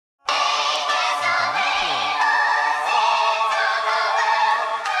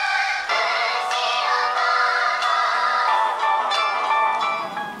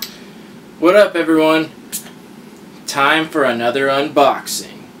What up, everyone? Time for another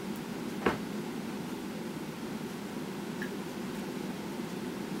unboxing.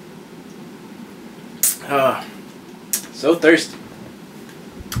 Oh, so thirsty.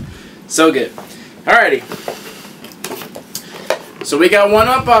 So good. Alrighty. So we got one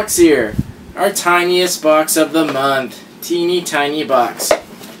unbox here. Our tiniest box of the month. Teeny tiny box.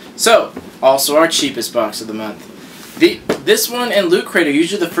 So, also our cheapest box of the month. This one and Loot Crate are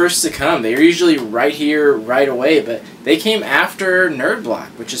usually the first to come. They're usually right here, right away, but they came after Nerd Block,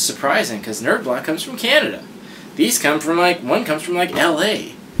 which is surprising because Nerd Block comes from Canada. These come from one comes from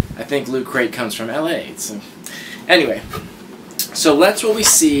LA. I think Loot Crate comes from LA. So, anyway, so let's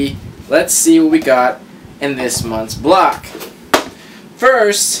see what we got in this month's block.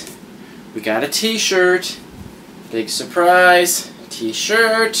 First, we got a t-shirt. Big surprise.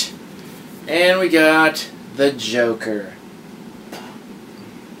 T-shirt. And we got the Joker.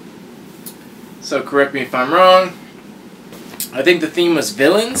 So correct me if I'm wrong. I think the theme was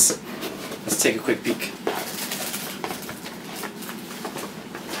villains. Let's take a quick peek.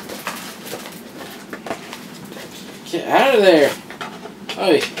 Get out of there.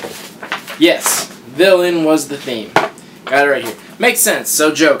 Oh, yes, villain was the theme. Got it right here. Makes sense.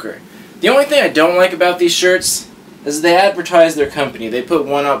 So Joker. The only thing I don't like about these shirts is they advertise their company. They put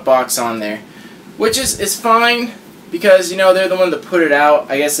One Up Box on there. Which is fine, because, you know, they're the one that put it out.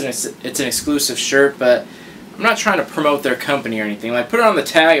 I guess it's an exclusive shirt, but I'm not trying to promote their company or anything. Like, put it on the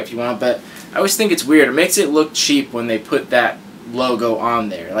tag if you want, but I always think it's weird. It makes it look cheap when they put that logo on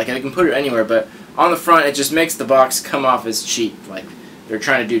there. Like, they can put it anywhere, but on the front, it just makes the box come off as cheap. Like, they're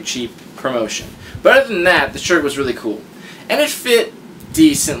trying to do cheap promotion. But other than that, the shirt was really cool. And it fit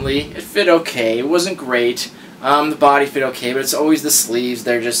decently. It fit okay. It wasn't great. The body fit okay, but it's always the sleeves.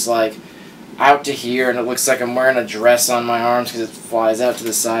 They're just, like, out to here, and it looks like I'm wearing a dress on my arms because it flies out to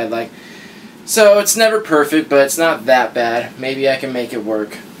the side. Like, so it's never perfect, but it's not that bad. Maybe I can make it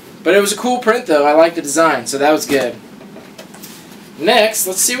work. But it was a cool print, though. I like the design, so that was good. Next,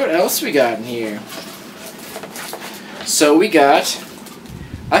 let's see what else we got in here. So we got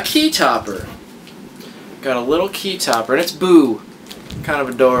a key topper. Got a little key topper, and it's Boo. Kind of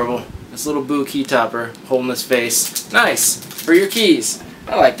adorable. This little Boo key topper holding his face. Nice for your keys.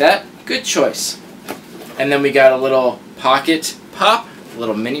 I like that. Good choice. And then we got a little pocket pop,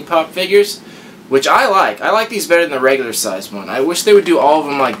 little mini pop figures, which I like. I like these better than the regular size one. I wish they would do all of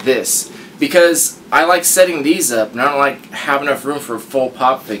them like this, because I like setting these up, and I don't like have enough room for a full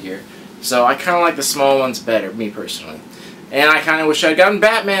pop figure. So I kind of like the small ones better, me personally. And I kind of wish I'd gotten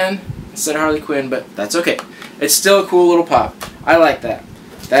Batman instead of Harley Quinn, but that's okay. It's still a cool little pop. I like that.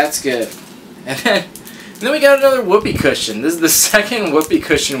 That's good. And then we got another whoopee cushion. This is the second whoopee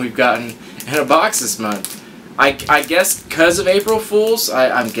cushion we've gotten in a box this month. I guess because of April Fools.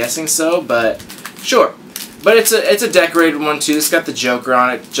 I'm guessing so, but sure. But it's a decorated one too. It's got the Joker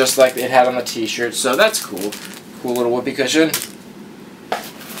on it, just like it had on the t-shirt. So that's cool. Cool little whoopee cushion.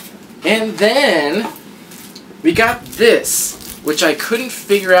 And then we got this, which I couldn't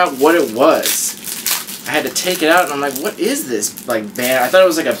figure out what it was. I had to take it out, and I'm like, what is this? Like, I thought it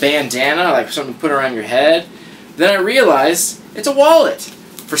was like a bandana, like something put around your head. Then I realized it's a wallet.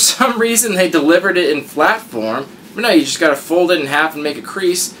 For some reason, they delivered it in flat form. But no, you just gotta fold it in half and make a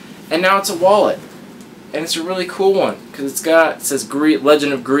crease, and now it's a wallet. And it's a really cool one, because it says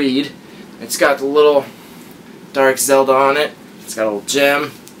Legend of Greed. It's got the little Dark Zelda on it. It's got a little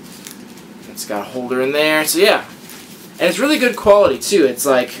gem. It's got a holder in there, so yeah. And it's really good quality, too. It's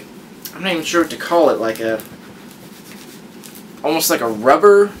like, I'm not even sure what to call it, almost like a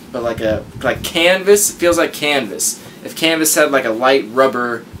rubber, but like canvas. It feels like canvas. If canvas had like a light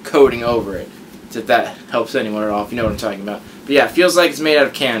rubber coating over it, if that helps anyone at all, if you know what I'm talking about. But yeah, it feels like it's made out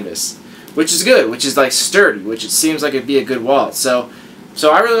of canvas, which is good, which is like sturdy, which it seems like it'd be a good wallet. So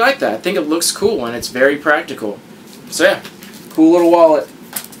I really like that. I think it looks cool and it's very practical. So yeah, cool little wallet.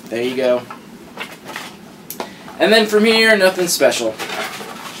 There you go. And then from here, nothing special.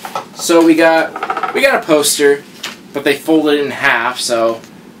 So we got a poster, but they folded it in half, so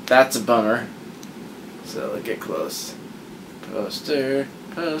that's a bummer. So let's get close. Poster,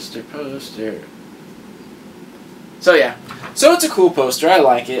 poster, poster. So yeah, so it's a cool poster. I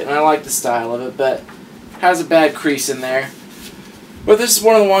like it, and I like the style of it, but it has a bad crease in there. But this is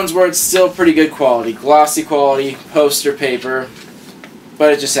one of the ones where it's still pretty good quality, glossy quality poster paper,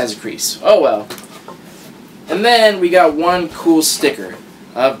 but it just has a crease. Oh well. And then we got one cool sticker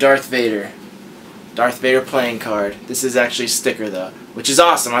of Darth Vader. Darth Vader playing card. This is actually a sticker though, which is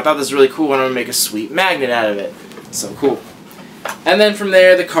awesome. I thought this was really cool, and I'm going to make a sweet magnet out of it. So cool. And then from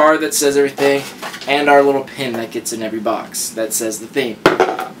there, the card that says everything, and our little pin that gets in every box that says the theme.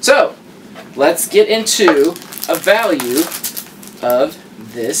 So, let's get into a value of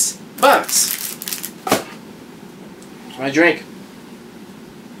this box. Here's my drink.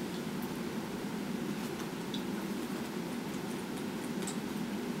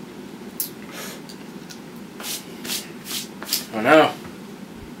 Oh no.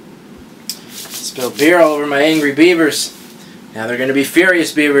 Spilled beer all over my angry beavers. Now they're going to be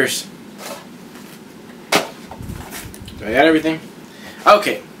furious beavers. Do I got everything?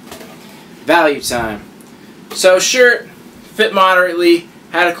 Okay. Value time. So shirt, fit moderately,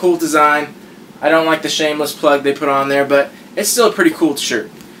 had a cool design. I don't like the shameless plug they put on there, but it's still a pretty cool shirt.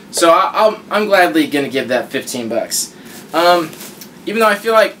 So I'm gladly going to give that 15 bucks. Even though I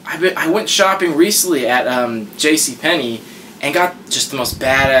feel like I went shopping recently at JCPenney and got just the most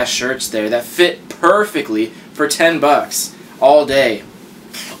badass shirts there that fit perfectly for 10 bucks all day.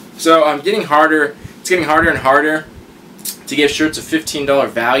 So it's getting harder and harder to give shirts a $15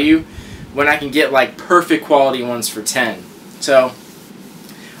 value when I can get like perfect quality ones for 10. So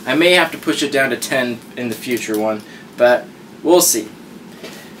I may have to push it down to 10 in the future one, but we'll see.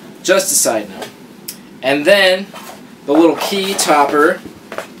 Just a side note. And then the little key topper.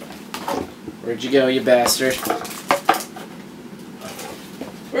 Where'd you go, you bastard?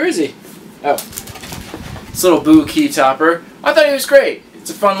 Where is he? Oh. This little Boo key topper. I thought he was great. It's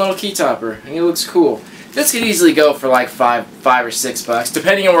a fun little key topper, and he looks cool. This could easily go for like $5 or $6,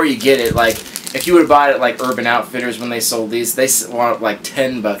 depending on where you get it. Like, if you would have bought it at like Urban Outfitters when they sold these, they want like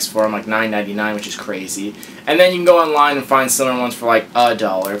 10 bucks for them, like $9.99, which is crazy. And then you can go online and find similar ones for like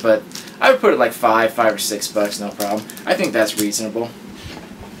 $1, but I would put it like $5 or $6, no problem. I think that's reasonable.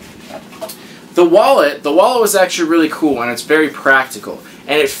 The wallet was actually really cool, and it's very practical.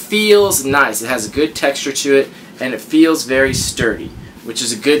 And it feels nice. It has a good texture to it, and it feels very sturdy, which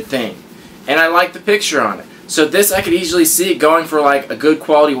is a good thing. And I like the picture on it. So this, I could easily see it going for like a good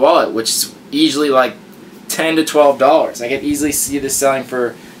quality wallet, which is easily like $10 to $12. I could easily see this selling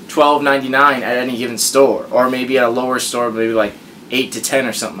for $12.99 at any given store, or maybe at a lower store, maybe like $8 to $10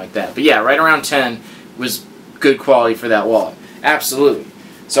 or something like that. But yeah, right around 10 was good quality for that wallet. Absolutely.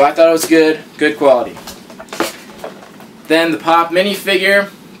 So I thought it was good quality. Then the Pop minifigure,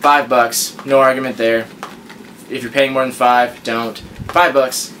 $5. No argument there. If you're paying more than $5, don't.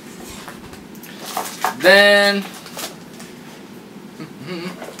 $5. Then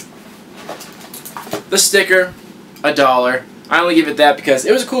the sticker, $1. I only give it that because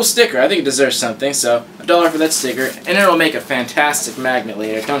it was a cool sticker. I think it deserves something, so $1 for that sticker, and it'll make a fantastic magnet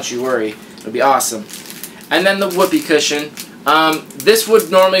later. Don't you worry, it'll be awesome. And then the whoopee cushion. This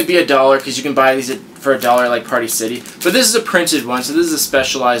would normally be $1 because you can buy these for $1 like Party City, but this is a printed one, so this is a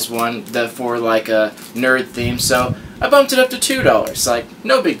specialized one for like a nerd theme. So I bumped it up to $2. Like,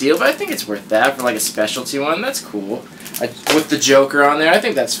 no big deal, but I think it's worth that for like a specialty one. That's cool. With the Joker on there, I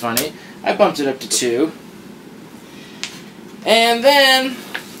think that's funny. I bumped it up to $2. And then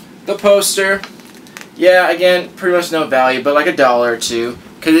the poster. Yeah, again, pretty much no value, but like $1 or $2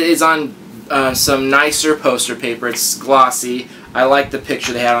 because it is on some nicer poster paper. It's glossy. I like the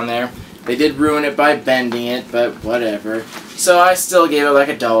picture they had on there. They did ruin it by bending it, but whatever. So I still gave it like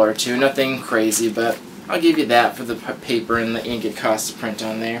 $1 or $2. Nothing crazy, but I'll give you that for the paper and the ink it costs to print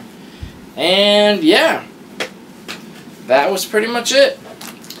on there. And yeah, that was pretty much it.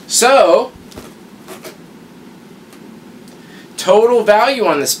 So, total value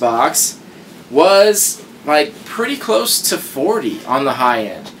on this box was like pretty close to 40 on the high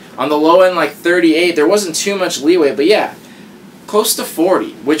end. On the low end, like 38. There wasn't too much leeway, but yeah, close to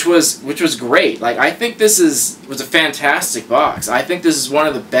 40, which was great. Like, I think this was a fantastic box. I think this is one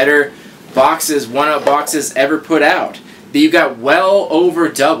of the better boxes, one-up boxes ever put out. You got well over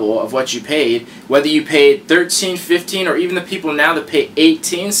double of what you paid. Whether you paid $13, $15, or even the people now that pay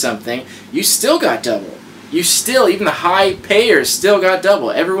 $18 something, you still got double. Even the high payers still got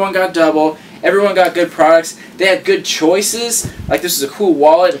double. Everyone got double. Everyone got good products. They had good choices. Like, this is a cool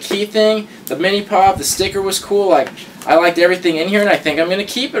wallet and key thing. The mini pop, the sticker was cool. Like, I liked everything in here, and I think I'm going to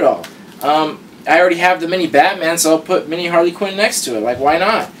keep it all. I already have the mini Batman, so I'll put mini Harley Quinn next to it. Like, why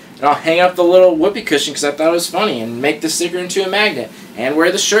not? And I'll hang up the little whoopee cushion because I thought it was funny, and make the sticker into a magnet, and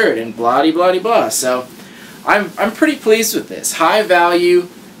wear the shirt, and blah-de-blah-de-blah. So, I'm pretty pleased with this. High value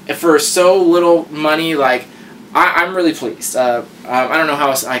for so little money. Like, I'm really pleased. I don't know how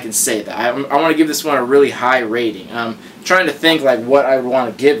else I can say that. I want to give this one a really high rating. I'm trying to think like what I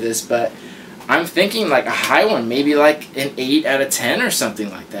want to give this, but I'm thinking like a high one, maybe like an 8 out of 10 or something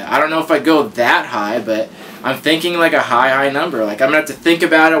like that. I don't know if I go that high, but I'm thinking like a high number. Like, I'm going to have to think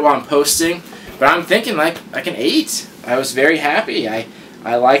about it while I'm posting, but I'm thinking like an 8. I was very happy. I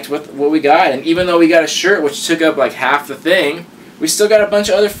liked what we got, and even though we got a shirt which took up like half the thing, we still got a bunch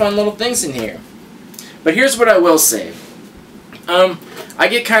of other fun little things in here. But here's what I will say. I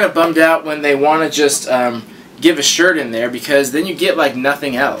get kind of bummed out when they want to just give a shirt in there, because then you get like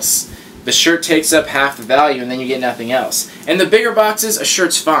nothing else. The shirt takes up half the value and then you get nothing else. And the bigger boxes, a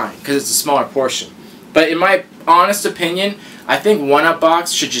shirt's fine because it's a smaller portion. But in my honest opinion, I think 1UP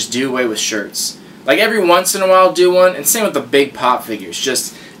box should just do away with shirts. Like every once in a while do one, and same with the big pop figures.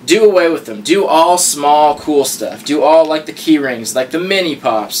 Just do away with them. Do all small cool stuff. Do all like the key rings, like the mini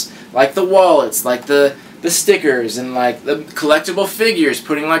pops, like the wallets, like the stickers, and like the collectible figures,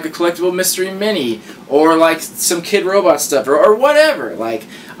 putting like a collectible mystery mini, or like some Kid Robot stuff, or whatever. Like,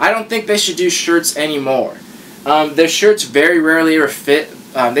 I don't think they should do shirts anymore. Their shirts very rarely ever fit.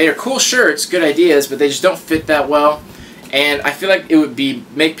 They are cool shirts, good ideas, but they just don't fit that well. And I feel like it would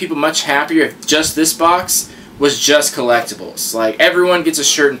make people much happier if just this box was just collectibles. Like, everyone gets a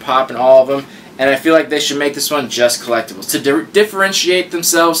shirt and pop in all of them, and I feel like they should make this one just collectibles to differentiate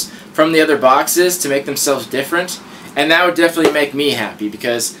themselves from the other boxes, to make themselves different. And that would definitely make me happy,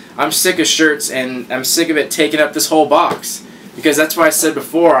 because I'm sick of shirts and I'm sick of it taking up this whole box. Because that's why I said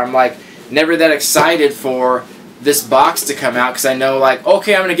before, I'm like never that excited for this box to come out, because I know like,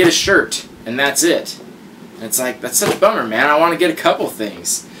 okay, I'm going to get a shirt and that's it. And it's like, that's such a bummer, man. I want to get a couple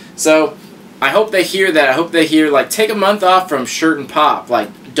things. So I hope they hear that. I hope they hear, like, take a month off from shirt and pop.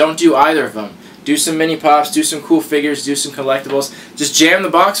 Like, don't do either of them. Do some mini pops, do some cool figures, do some collectibles. Just jam the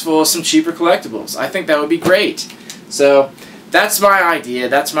box full of some cheaper collectibles. I think that would be great. So that's my idea,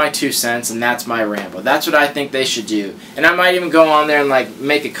 that's my 2 cents, and that's my ramble. That's what I think they should do. And I might even go on there and like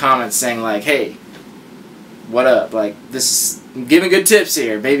make a comment saying like, hey, what up? Like, I'm giving good tips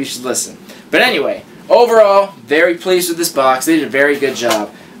here. Maybe you should listen. But anyway, overall, very pleased with this box. They did a very good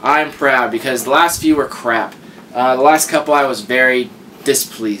job. I'm proud, because the last few were crap. The last couple I was very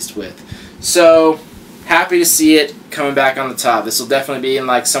displeased with. So, happy to see it coming back on the top. This will definitely be in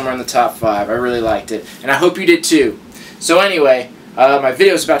like somewhere in the top 5. I really liked it. And I hope you did too. So anyway, my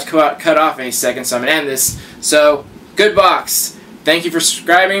video is about to cut off any second, so I'm going to end this. So, good box. Thank you for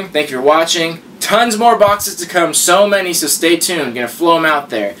subscribing. Thank you for watching. Tons more boxes to come. So many, so stay tuned. Going to flow them out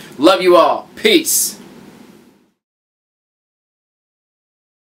there. Love you all. Peace.